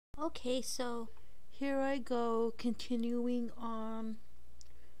Okay, so here I go, continuing on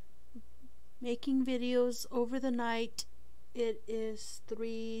making videos over the night. It is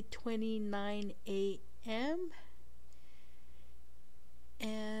 3:29 a.m.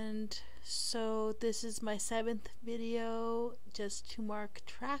 and so this is my 7th video just to mark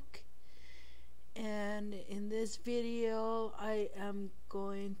track. And in this video I am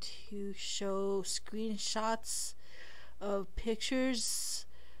going to show screenshots of pictures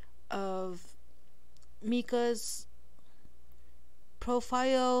of Mika's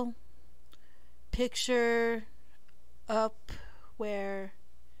profile picture up where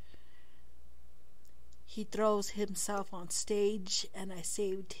he throws himself on stage, and I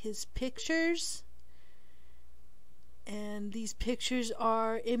saved his pictures. And these pictures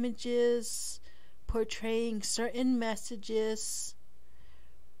are images portraying certain messages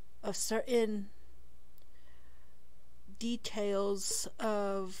of certain details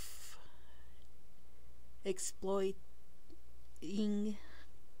of exploiting.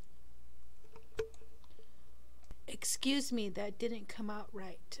 Excuse me, that didn't come out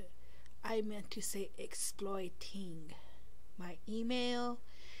right. I meant to say exploiting my email.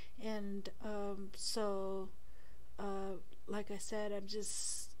 And like I said, I'm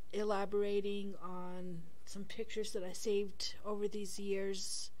just elaborating on some pictures that I saved over these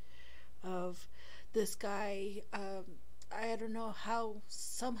years of this guy. I don't know how,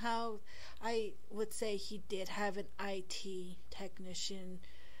 somehow I would say he did have an IT technician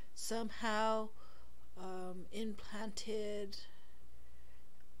somehow implanted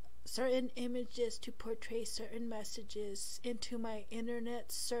certain images to portray certain messages into my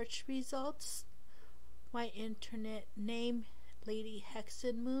internet search results. My internet name, Lady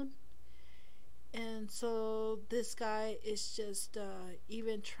Hexenmoon. And so this guy is just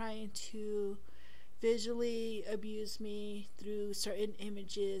even trying to visually abuse me through certain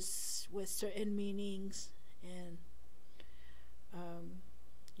images with certain meanings, and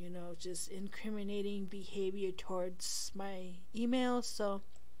just incriminating behavior towards my email. So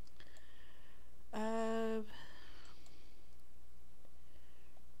we're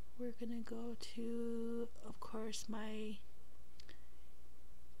gonna go to, of course, my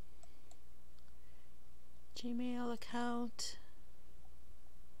Gmail account.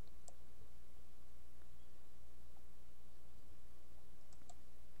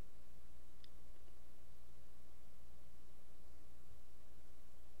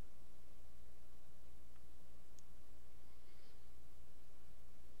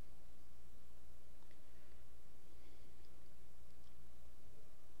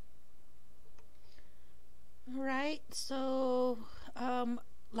 Alright, so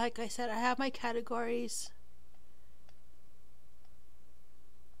like I said, I have my categories,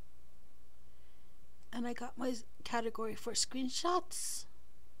 and I got my category for screenshots.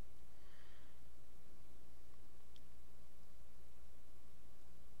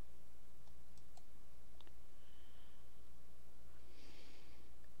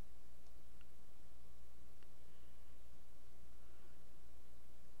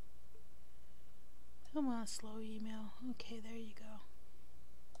 Come on, slow email. Okay, there you go.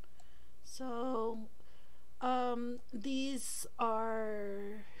 So these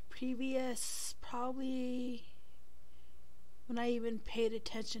are previous, probably when I even paid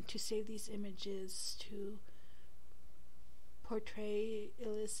attention to save these images to portray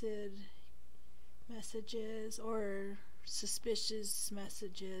illicit messages or suspicious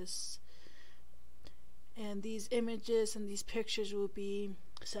messages. And these images and these pictures will be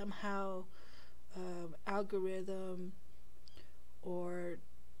somehow algorithm or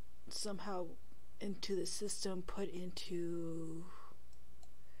somehow into the system, put into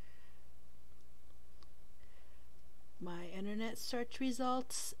my internet search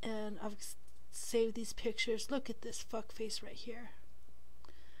results. And I've saved these pictures. Look at this fuck face right here.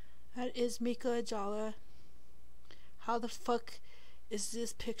 That is Mika Ajala. How the fuck is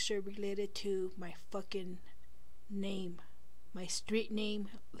this picture related to my fucking name, my street name,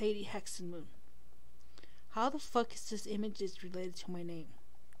 Lady Hexenmoon? How the fuck is this image related to my name?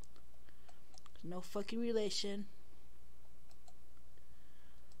 No fucking relation.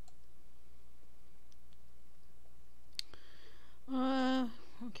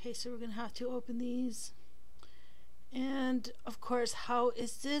 Okay, so we're gonna have to open these. And of course, how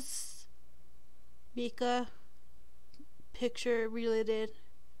is this Mika picture related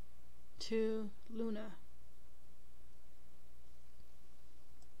to Luna?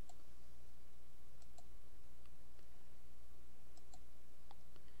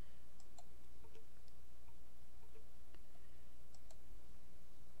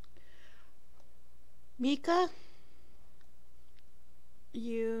 Mika,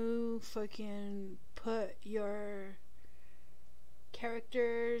 you fucking put your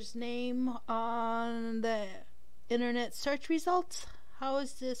character's name on the internet search results? How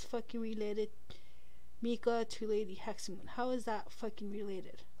is this fucking related, Mika, to Lady Hexamoon? How is that fucking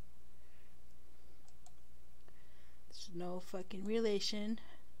related? There's no fucking relation.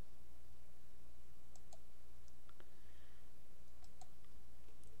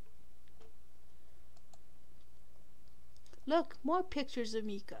 Look, more pictures of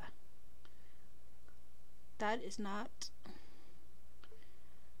Mika. That is not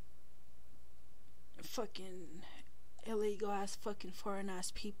fucking illegal ass fucking foreign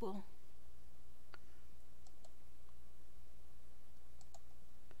ass people.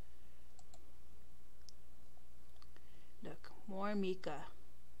 Look, more Mika.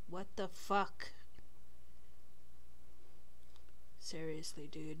 What the fuck? Seriously,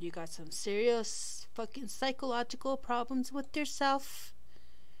 dude, you got some serious fucking psychological problems with yourself.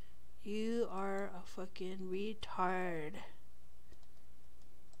 You are a fucking retard.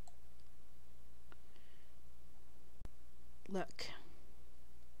 Look.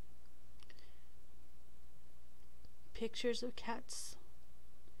 Pictures of cats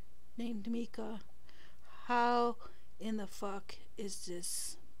named Mika. How in the fuck is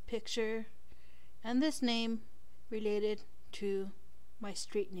this picture and this name related to my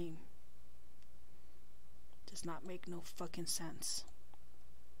street name? Does not make no fucking sense.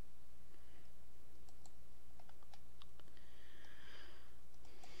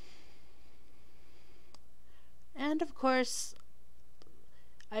 And of course,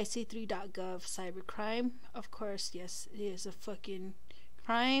 IC3.gov cybercrime. Of course, yes, it is a fucking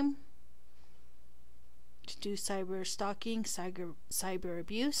crime to do cyber stalking, cyber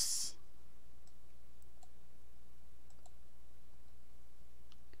abuse.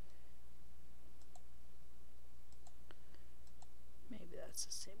 Maybe that's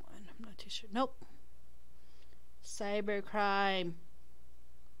the same one. I'm not too sure. Nope. Cybercrime.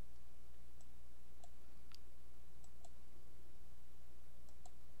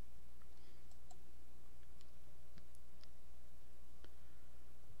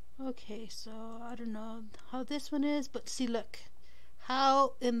 Okay, so I don't know how this one is, but see, look.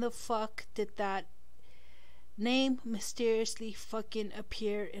 How in the fuck did that name mysteriously fucking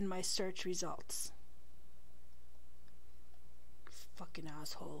appear in my search results? Fucking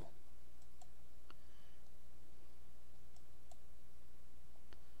asshole.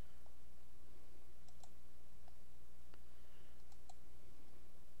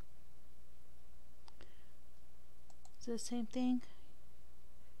 Is it the same thing?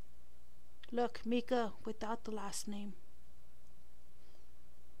 Look, Mika without the last name.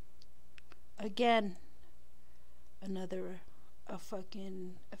 Again, another a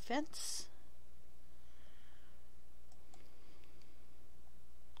fucking offense.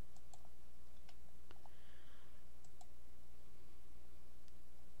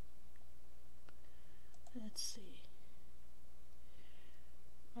 Let's see.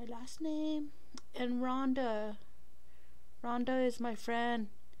 My last name and Rhonda. Rhonda is my friend.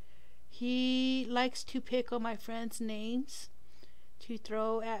 He likes to pick on my friends' names to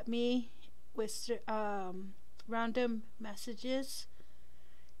throw at me with random messages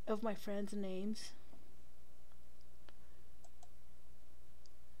of my friends' names.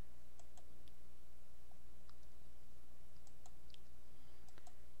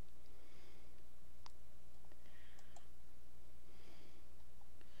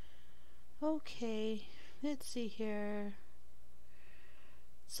 Okay, let's see here.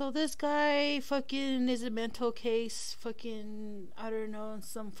 So this guy fucking is a mental case, fucking, I don't know,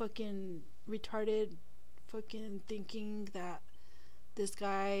 some fucking retarded fucking thinking that this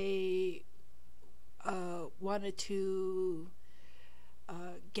guy wanted to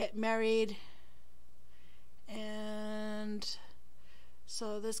get married, and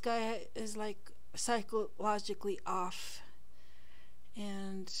so this guy is like psychologically off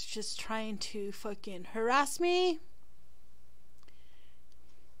and just trying to fucking harass me.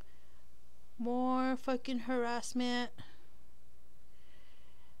 More fucking harassment.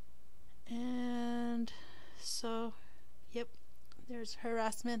 And so, yep, there's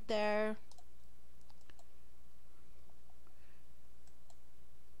harassment there.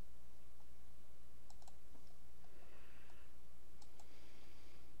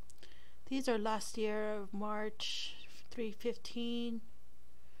 These are last year of March 3/15,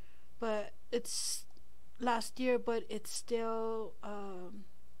 but it's last year, but it's still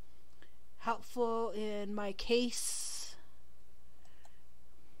helpful in my case.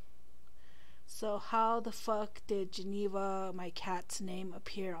 So how the fuck did Geneva, my cat's name,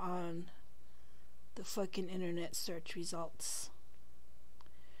 appear on the fucking internet search results?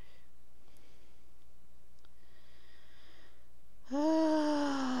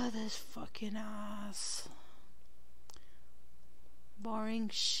 fucking ass. Boring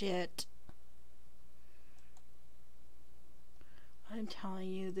shit. I'm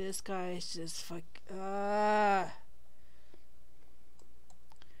telling you, this guy is just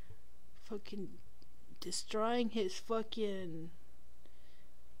fucking destroying his fucking.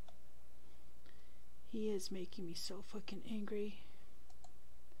 He is making me so fucking angry.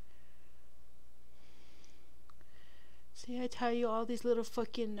 See, I tell you, all these little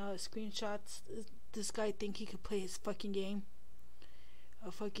fucking screenshots. This guy think he could play his fucking game.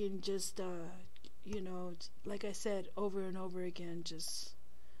 Fucking just you know, like I said over and over again, just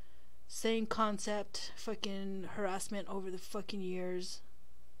same concept, fucking harassment over the fucking years.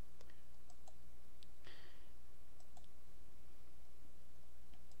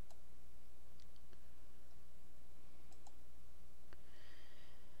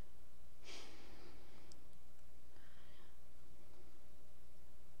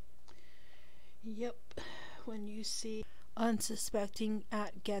 Yep, when you see unsuspecting,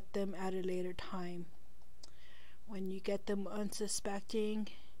 get them at a later time. When you get them unsuspecting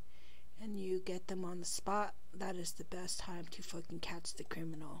and you get them on the spot, that is the best time to fucking catch the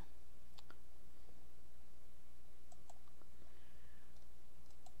criminal.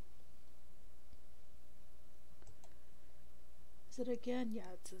 Is it again?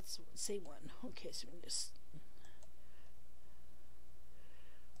 Yeah, it's the same one. Okay, so we just.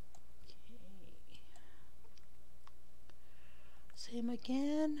 Okay. Same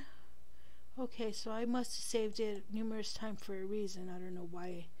again. Okay, so I must have saved it numerous times for a reason. I don't know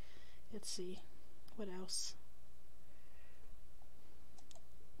why. Let's see. What else?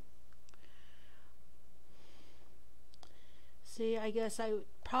 See, I guess I would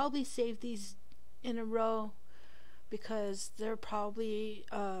probably save these in a row because they're probably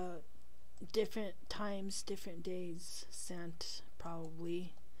different times, different days sent,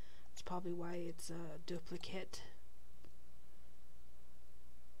 probably. It's probably why it's a duplicate.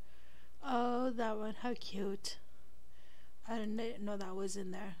 Oh, that one, how cute. I didn't know that was in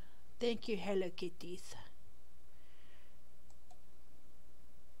there. Thank you, Hello Kitties.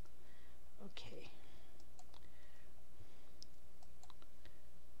 Okay.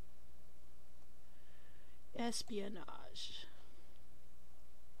 Espionage.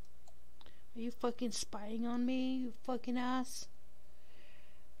 Are you fucking spying on me, you fucking ass?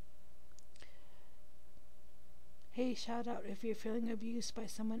 Hey, shout out if you're feeling abused by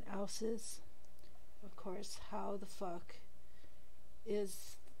someone else's. Of course, how the fuck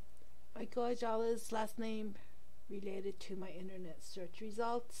is Michael Ajala's last name related to my internet search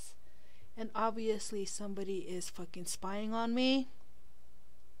results? And obviously somebody is fucking spying on me.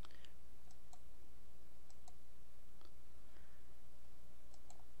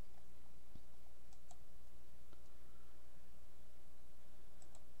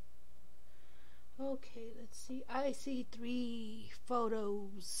 Okay, let's see. I see 3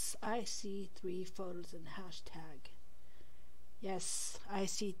 photos. I see 3 photos in hashtag. Yes,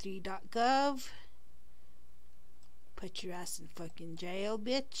 IC3.gov. Put your ass in fucking jail,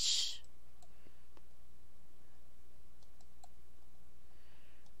 bitch.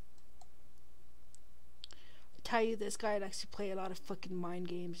 I tell you, this guy likes to play a lot of fucking mind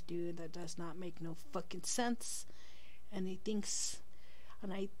games, dude. That does not make no fucking sense. And he thinks,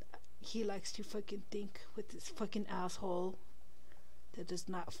 he likes to fucking think with this fucking asshole. That does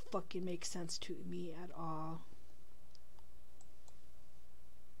not fucking make sense to me at all.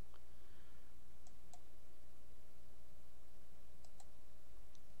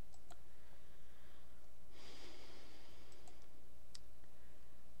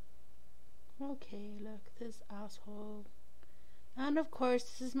 Okay, look, this asshole. And of course,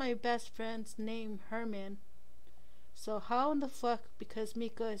 this is my best friend's name, Herman. So how in the fuck, because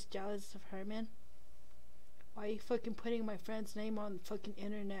Mika is jealous of Herman? Why are you fucking putting my friend's name on the fucking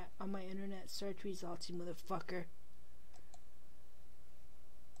internet, on my internet search results, you motherfucker?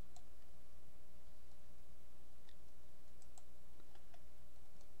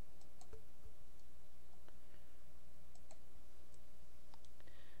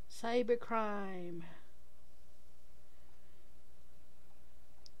 Cybercrime.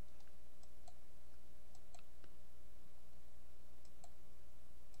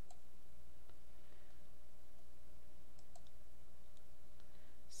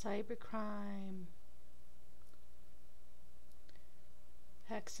 Cybercrime.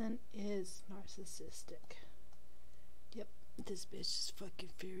 Hexen is narcissistic. Yep, this bitch is fucking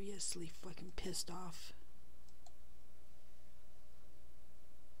furiously fucking pissed off.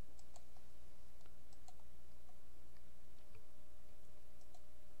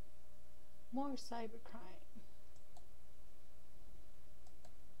 More cybercrime.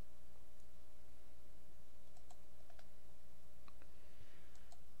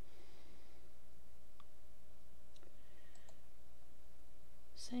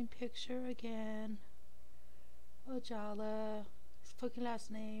 Same picture again. Ojala. His fucking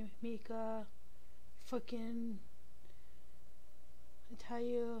last name. Mika. Fucking. I tell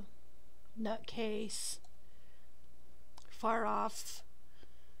you. Nutcase. Far off.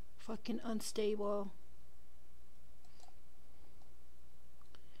 Fucking unstable.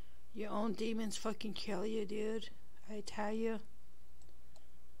 Your own demons fucking kill you, dude. I tell you.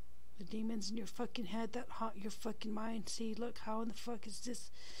 The demons in your fucking head that haunt your fucking mind. See, look, how in the fuck is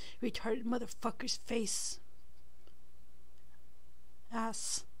this retarded motherfucker's face?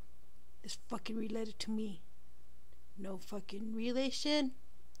 Ass is fucking related to me. No fucking relation.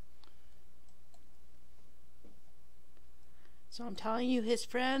 So I'm telling you, his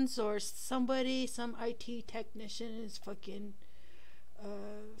friends or somebody, some IT technician is fucking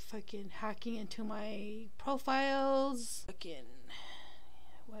hacking into my profiles. Fucking,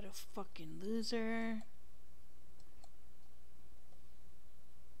 what a fucking loser.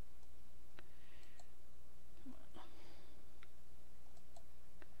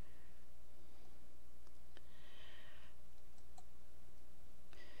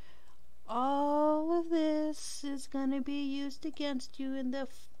 All of this is gonna be used against you in the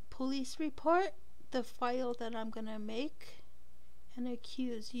police report, the file that I'm gonna make, and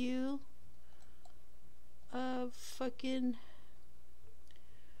accuse you of fucking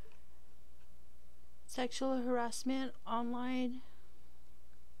sexual harassment online.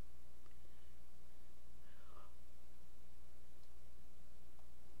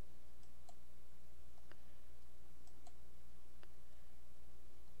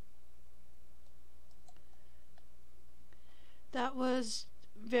 That was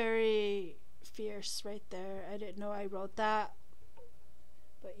very fierce right there. I didn't know I wrote that.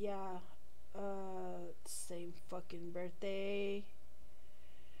 But yeah, same fucking birthday.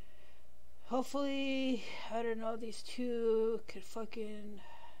 Hopefully, I don't know, these two could fucking,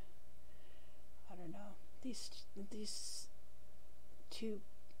 I don't know, these two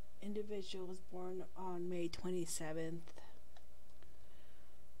individuals born on May 27th.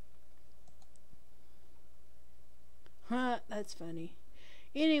 Huh, that's funny.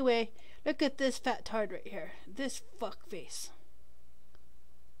 Anyway, look at this fat tard right here. This fuckface.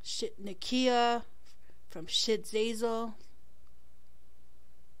 Shit Nakia from Shit Zazel.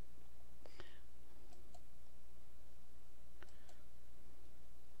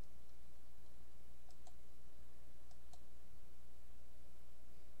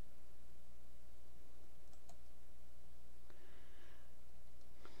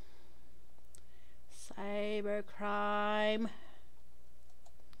 Cybercrime.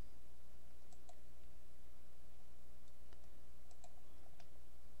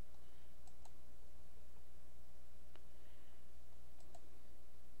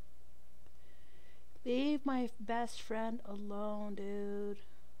 Leave my best friend alone, dude.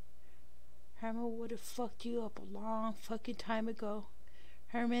 Herman would have fucked you up a long fucking time ago.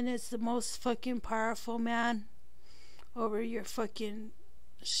 Herman is the most fucking powerful man over your fucking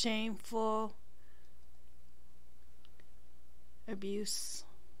shameful abuse.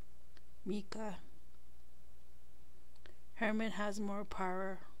 Mika. Herman has more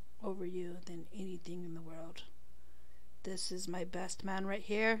power over you than anything in the world. This is my best man right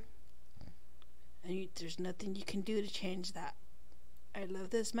here. And there's nothing you can do to change that. I love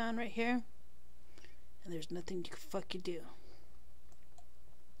this man right here. And there's nothing you can fucking do.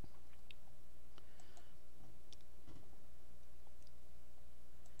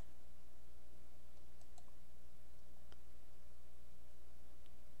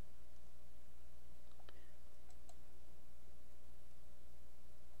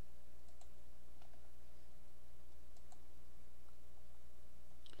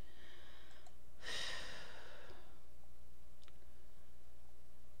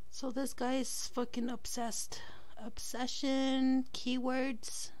 So this guy's fucking obsessed. Obsession,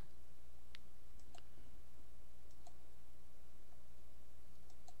 keywords.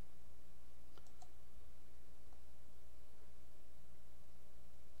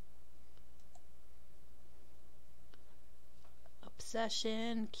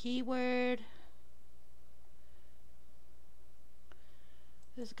 Obsession, keyword.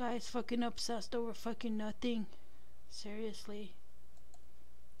 This guy's fucking obsessed over fucking nothing. Seriously.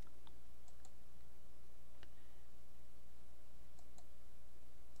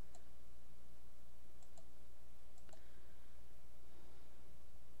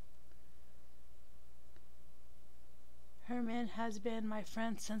 Herman has been my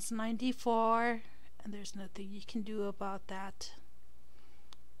friend since '94, and there's nothing you can do about that.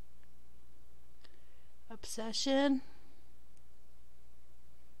 Obsession.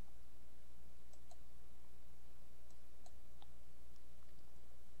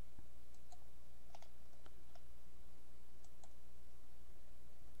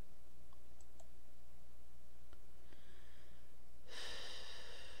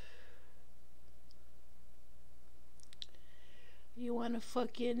 want to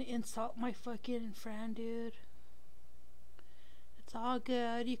fucking insult my fucking friend, dude. It's all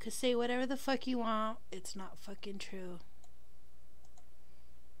good. You could say whatever the fuck you want. It's not fucking true.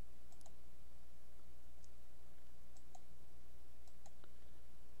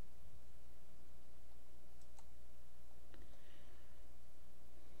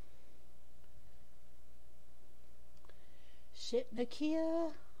 Shit,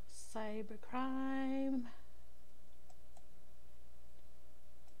 Nakia. Cybercrime.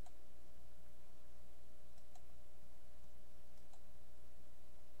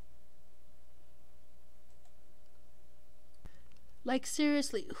 Like,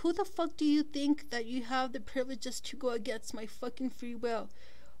 seriously, who the fuck do you think that you have the privileges to go against my fucking free will?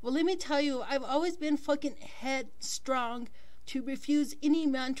 Well, let me tell you, I've always been fucking headstrong to refuse any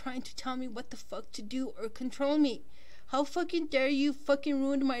man trying to tell me what the fuck to do or control me. How fucking dare you fucking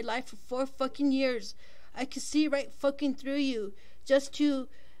ruin my life for 4 fucking years? I could see right fucking through you just to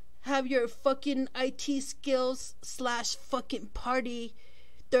have your fucking IT skills / fucking party.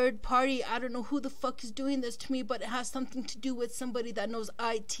 Third party, I don't know who the fuck is doing this to me, but it has something to do with somebody that knows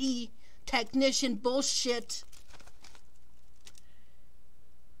IT technician bullshit.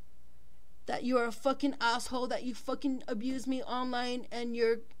 That you're a fucking asshole, that you fucking abuse me online, and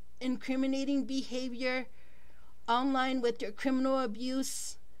your incriminating behavior online with your criminal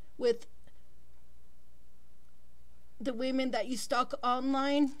abuse with the women that you stalk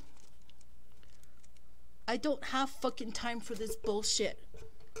online. I don't have fucking time for this bullshit.